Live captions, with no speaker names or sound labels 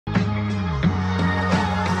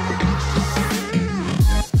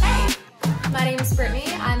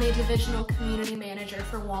the Divisional Community Manager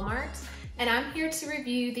for Walmart, and I'm here to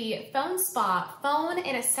review the PhoneSpa Phone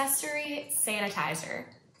and Accessory Sanitizer.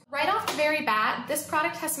 Right off the very bat, this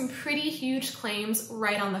product has some pretty huge claims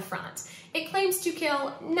right on the front. It claims to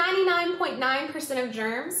kill 99.9% of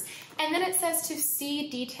germs, and then it says to see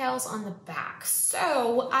details on the back.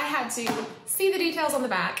 So I had to see the details on the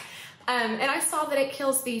back, and I saw that it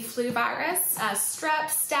kills the flu virus, strep,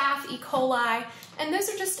 staph, E. coli, and those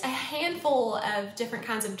are just a handful of different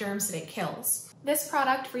kinds of germs that it kills. This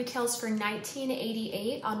product retails for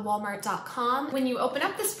 $19.88 on Walmart.com. When you open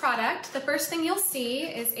up this product, the first thing you'll see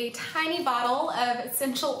is a tiny bottle of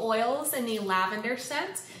essential oils in the lavender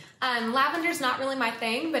scent. Lavender's not really my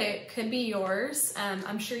thing, but it could be yours.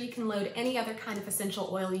 I'm sure you can load any other kind of essential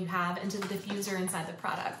oil you have into the diffuser inside the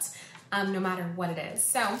product, no matter what it is.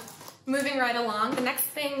 So, moving right along, the next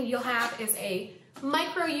thing you'll have is a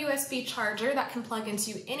micro USB charger that can plug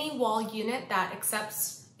into any wall unit that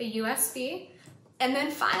accepts a USB. And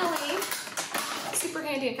then finally, super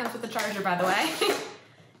handy, it comes with a charger, by the way,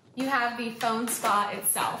 you have the PhoneSpa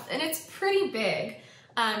itself, and it's pretty big.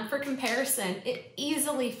 For comparison, it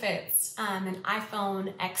easily fits an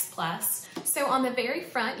iPhone X Plus. So on the very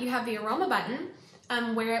front, you have the aroma button,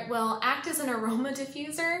 where it will act as an aroma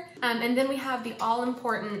diffuser, and then we have the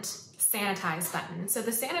all-important sanitize button. So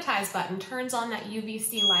the sanitize button turns on that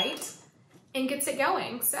UVC light and gets it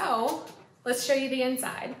going. So let's show you the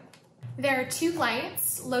inside. There are two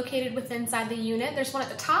lights located within inside the unit. There's one at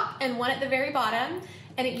the top and one at the very bottom,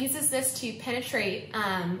 and it uses this to penetrate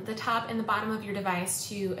the top and the bottom of your device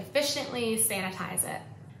to efficiently sanitize it.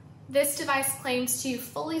 This device claims to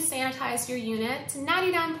fully sanitize your unit to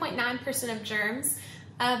 99.9% of germs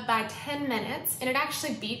by 10 minutes, and it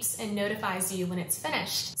actually beeps and notifies you when it's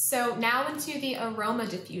finished. So now into the Aroma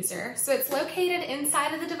Diffuser. So it's located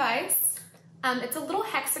inside of the device. It's a little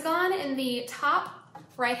hexagon in the top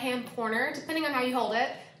right-hand corner, depending on how you hold it,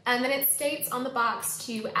 and then it states on the box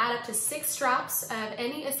to add up to 6 drops of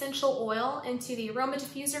any essential oil into the Aroma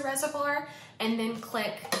Diffuser reservoir, and then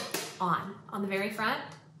click on the very front,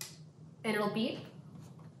 and it'll beep.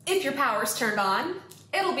 If your power's turned on,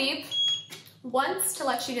 it'll beep once to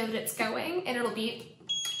let you know that it's going, and it'll beep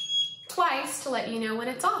twice to let you know when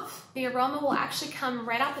it's off. The aroma will actually come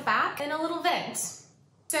right out the back in a little vent.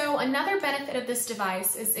 So another benefit of this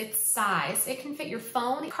device is its size. It can fit your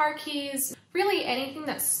phone, car keys, really anything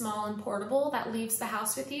that's small and portable that leaves the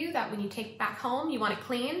house with you, that when you take back home, you want it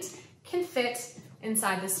cleaned, can fit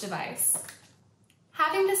inside this device.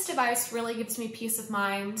 Having this device really gives me peace of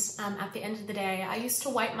mind at the end of the day. I used to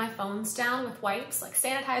wipe my phones down with wipes, like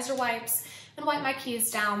sanitizer wipes, and wipe my keys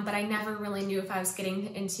down, but I never really knew if I was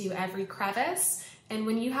getting into every crevice. And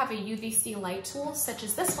when you have a UVC light tool, such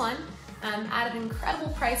as this one, at an incredible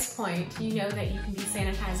price point, you know that you can be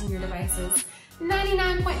sanitizing your devices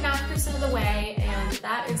 99.9% of the way, and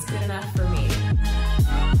that is good enough for me.